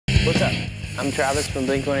What's up? I'm Travis from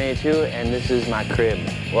Blink-182 and this is my crib.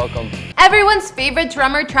 Welcome. Everyone's favorite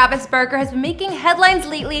drummer Travis Barker has been making headlines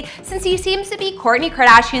lately since he seems to be Kourtney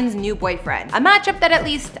Kardashian's new boyfriend. A matchup that at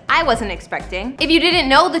least I wasn't expecting. If you didn't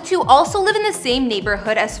know, the two also live in the same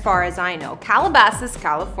neighborhood as far as I know, Calabasas,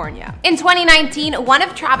 California. In 2019, one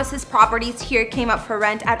of Travis's properties here came up for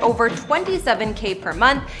rent at over $27K per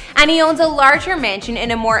month, and he owns a larger mansion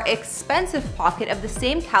in a more expensive pocket of the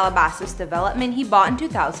same Calabasas development he bought in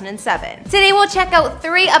 2007. Today we'll check out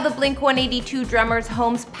 3 of the Blink-182 drummer's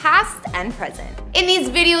homes past and present. In these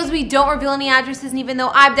videos, we don't reveal any addresses, and even though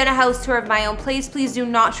I've done a house tour of my own place, please do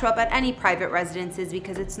not show up at any private residences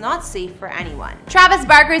because it's not safe for anyone. Travis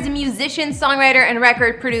Barker is a musician, songwriter, and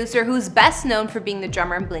record producer who's best known for being the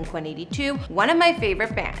drummer in Blink-182, one of my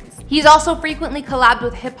favorite bands. He's also frequently collabed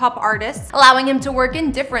with hip-hop artists, allowing him to work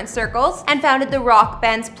in different circles, and founded the rock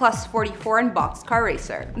bands Plus 44 and Boxcar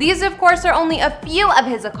Racer. These, of course, are only a few of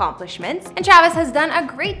his accomplishments, and Travis has done a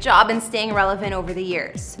great job in staying relevant over the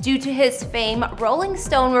years. Due to his fame, Rolling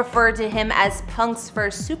Stone referred to him as punk's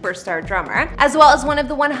first superstar drummer, as well as one of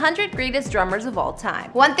the 100 greatest drummers of all time.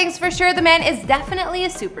 One thing's for sure, the man is definitely a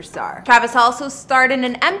superstar. Travis also starred in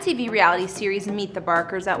an MTV reality series, Meet the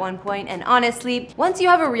Barkers, at one point, and honestly, once you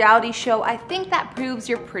have a reality show, I think that proves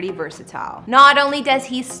you're pretty versatile. Not only does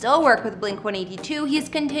he still work with Blink-182, he's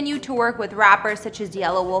continued to work with rappers such as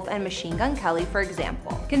Yelawolf and Machine Gun Kelly, for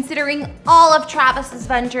example. Considering all of Travis's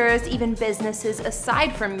ventures, even businesses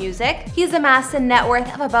aside from music, he's amassed a net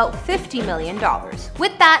worth of about $50 million.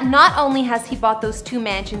 With that, not only has he bought those 2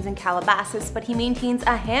 mansions in Calabasas, but he maintains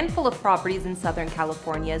a handful of properties in Southern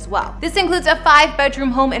California as well. This includes a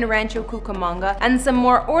 5-bedroom home in Rancho Cucamonga and some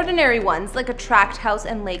more ordinary ones like a tract house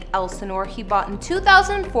in Lake Elsinore he bought in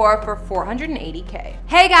 2004 for $480K.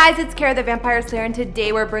 Hey guys, it's Kara the Vampire Slayer, and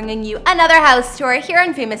today we're bringing you another house tour here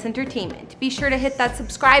on Famous Entertainment. Be sure to hit that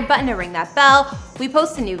subscribe button and ring that bell. We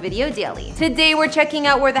post a new video daily. Today we're checking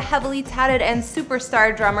out where the heavily touted and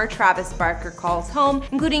superstar drummer Travis Barker calls home,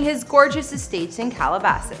 including his gorgeous estates in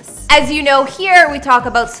Calabasas. As you know, here we talk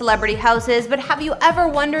about celebrity houses, but have you ever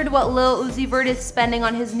wondered what Lil Uzi Vert is spending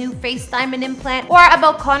on his new face diamond implant, or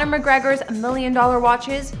about Conor McGregor's $1 million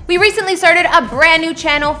watches? We recently started a brand new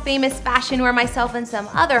channel, Famous Fashion, where myself and some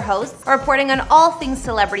other hosts are reporting on all things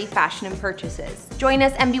celebrity fashion and purchases. Join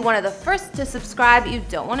us and be one of the first to subscribe. You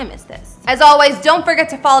don't want to miss this. As always, don't forget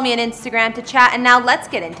to follow me on Instagram to chat, and now let's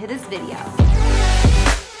get into this video.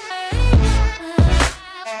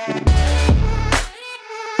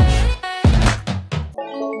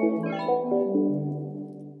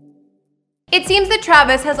 It seems that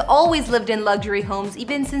Travis has always lived in luxury homes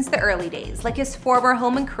even since the early days. Like his former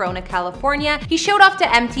home in Corona, California, he showed off to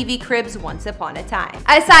MTV Cribs once upon a time.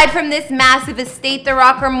 Aside from this massive estate, the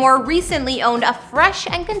rocker more recently owned a fresh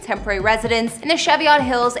and contemporary residence in the Cheviot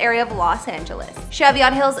Hills area of Los Angeles.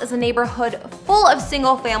 Cheviot Hills is a neighborhood full of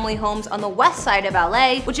single-family homes on the west side of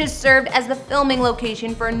LA, which has served as the filming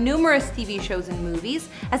location for numerous TV shows and movies,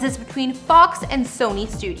 as it's between Fox and Sony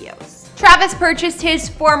Studios. Travis purchased his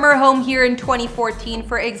former home here in 2014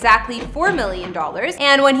 for exactly $4 million,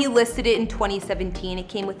 and when he listed it in 2017, it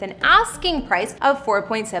came with an asking price of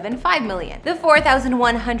 $4.75 million. The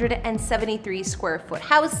 4,173 square foot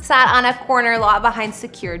house sat on a corner lot behind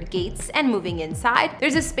secured gates, and moving inside,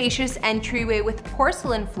 there's a spacious entryway with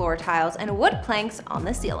porcelain floor tiles and wood planks on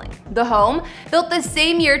the ceiling. The home, built the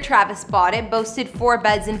same year Travis bought it, boasted 4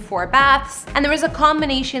 beds and 4 baths, and there was a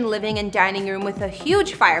combination living and dining room with a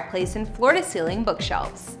huge fireplace and floor-to-ceiling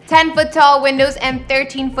bookshelves. 10-foot tall windows and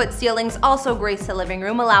 13-foot ceilings also grace the living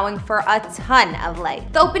room, allowing for a ton of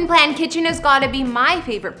light. The open-plan kitchen has got to be my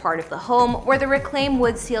favorite part of the home, where the reclaimed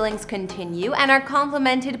wood ceilings continue and are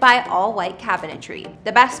complemented by all-white cabinetry.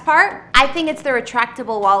 The best part? I think it's the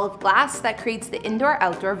retractable wall of glass that creates the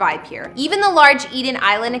indoor-outdoor vibe here. Even the large Eden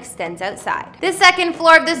Island extends outside. The second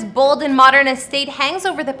floor of this bold and modern estate hangs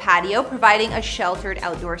over the patio, providing a sheltered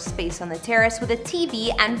outdoor space on the terrace with a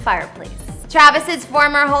TV and fireplace. Travis's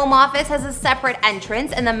former home office has a separate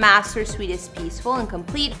entrance, and the master suite is peaceful and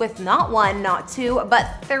complete with not 1, not 2,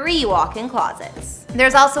 but 3 walk-in closets.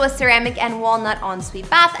 There's also a ceramic and walnut ensuite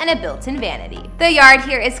bath and a built-in vanity. The yard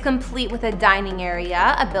here is complete with a dining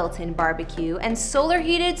area, a built-in barbecue, and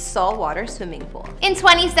solar-heated saltwater swimming pool. In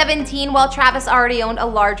 2017, while Travis already owned a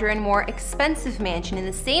larger and more expensive mansion in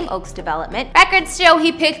the same Oaks development, records show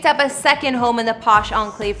he picked up a second home in the posh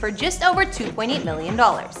enclave for just over $2.8 million.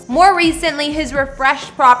 More recently, his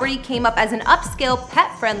refreshed property came up as an upscale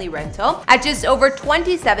pet-friendly rental at just over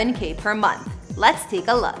 $27K per month. Let's take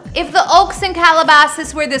a look. If the Oaks in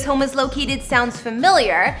Calabasas, where this home is located, sounds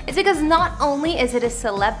familiar, it's because not only is it a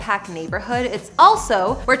celeb-packed neighborhood, it's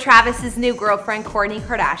also where Travis's new girlfriend Kourtney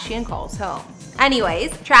Kardashian calls home.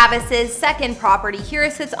 Anyways, Travis's second property here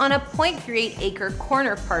sits on a 0.38-acre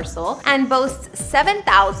corner parcel and boasts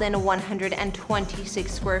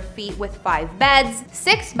 7,126 square feet with 5 beds,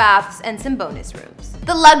 6 baths, and some bonus rooms.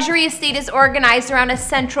 The luxury estate is organized around a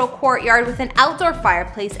central courtyard with an outdoor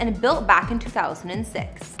fireplace and built back in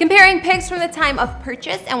 2006. Comparing pics from the time of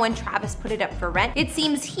purchase and when Travis put it up for rent, it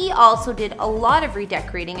seems he also did a lot of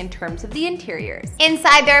redecorating in terms of the interiors.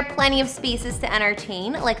 Inside, there are plenty of spaces to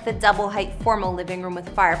entertain, like the double-height formal living room with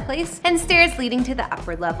fireplace and stairs leading to the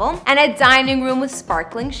upper level, and a dining room with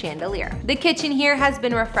sparkling chandelier. The kitchen here has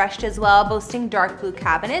been refreshed as well, boasting dark blue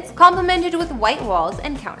cabinets complemented with white walls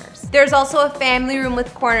and counters. There's also a family room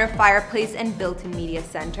with corner fireplace and built-in media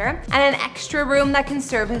center, and an extra room that can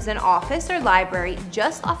serve as an office or library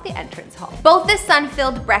just off the entrance hall. Both the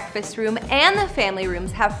sun-filled breakfast room and the family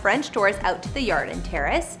rooms have French doors out to the yard and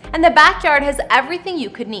terrace, and the backyard has everything you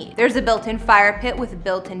could need. There's a built-in fire pit with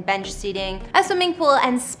built-in bench seating, a swimming pool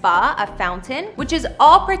and spa, a fountain, which is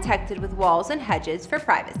all protected with walls and hedges for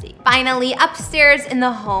privacy. Finally, upstairs in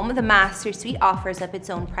the home, the master suite offers up its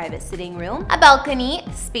own private sitting room, a balcony,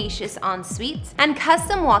 spacious ensuite, and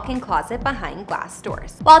custom walk-in closet behind glass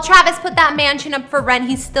doors. While Travis put that mansion up for rent,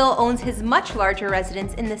 he still owns his much larger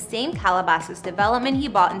residence in the same Calabasas development he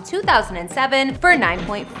bought in 2007 for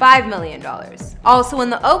 $9.5 million. Also in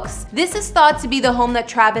the Oaks, this is thought to be the home that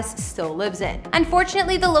Travis still lives in.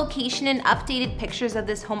 Unfortunately, the location and updated pictures of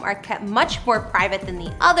this home are kept much more private than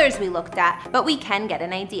the others we looked at, but we can get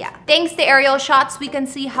an idea. Thanks to aerial shots, we can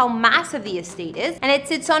see how massive the estate is, and it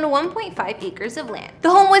sits on 1.5 acres of land. The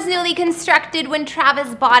home was newly constructed when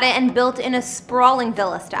Travis bought it and built in a sprawling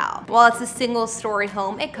villa style. While it's a single-story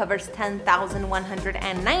home, it covers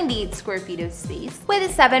 10,198 square feet of space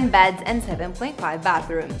with 7 beds and 7.5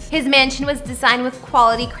 bathrooms. His mansion was designed with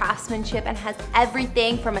quality craftsmanship and has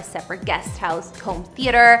everything from a separate guest house, home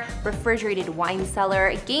theater, refrigerated wine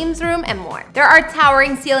cellar, games room, and more. There are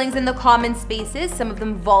towering ceilings in the common spaces, some of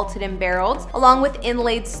them vaulted and barreled, along with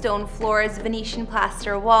inlaid stone floors, Venetian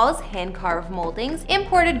plaster walls, hand-carved moldings,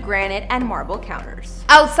 imported granite, and marble counters.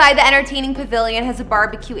 Outside, the entertaining pavilion has a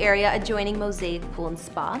barbecue area adjoining mosaic pool and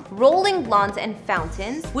spa, rolling lawns and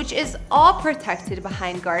fountains, which is all protected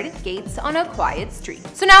behind guarded gates on a quiet street.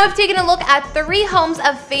 So now we've taken a look at 3 homes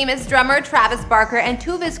of famous drummer Travis Barker, and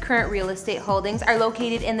 2 of his current real estate holdings are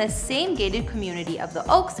located in the same gated community of the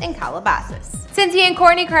Oaks in Calabasas. Since he and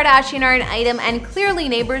Kourtney Kardashian are an item and clearly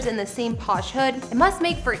neighbors in the same posh hood, it must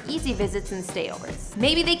make for easy visits and stayovers.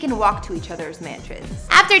 Maybe they can walk to each other's mansions.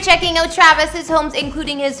 After checking out Travis's homes,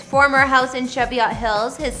 including his former house in Cheviot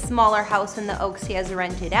Hills, his smaller house in the Oaks he has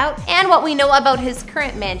rented out, and what we know about his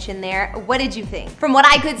current mansion there, what did you think? From what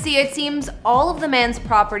I could see, it seems all of the man's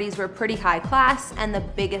properties were pretty high class, and the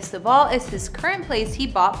biggest of all is his current place he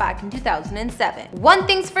bought back in 2007. One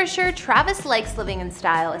thing's for sure, Travis likes living in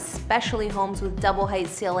style, especially homes with double-height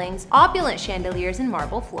ceilings, opulent chandeliers, and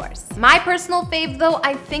marble floors. My personal fave though,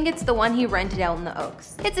 I think it's the one he rented out in the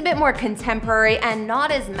Oaks. It's a bit more contemporary and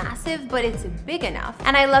not as massive, but it's big enough,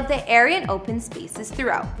 and I love the airy and open spaces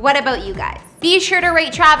throughout. What about you guys? Be sure to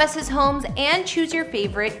rate Travis's homes and choose your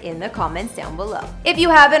favorite in the comments down below. If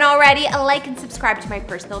you haven't already, like and subscribe to my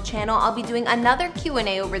personal channel. I'll be doing another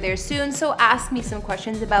Q&A over there soon, so ask me some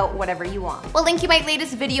questions about whatever you want. We'll link you my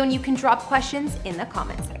latest video and you can drop questions in the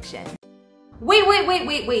comment section.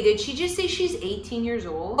 Wait, did she just say she's 18 years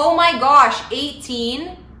old? Oh my gosh,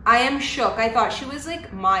 18? I am shook. I thought she was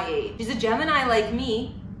like my age. She's a Gemini like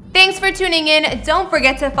me. Thanks for tuning in. Don't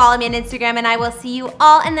forget to follow me on Instagram, and I will see you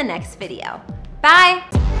all in the next video.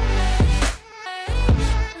 Bye!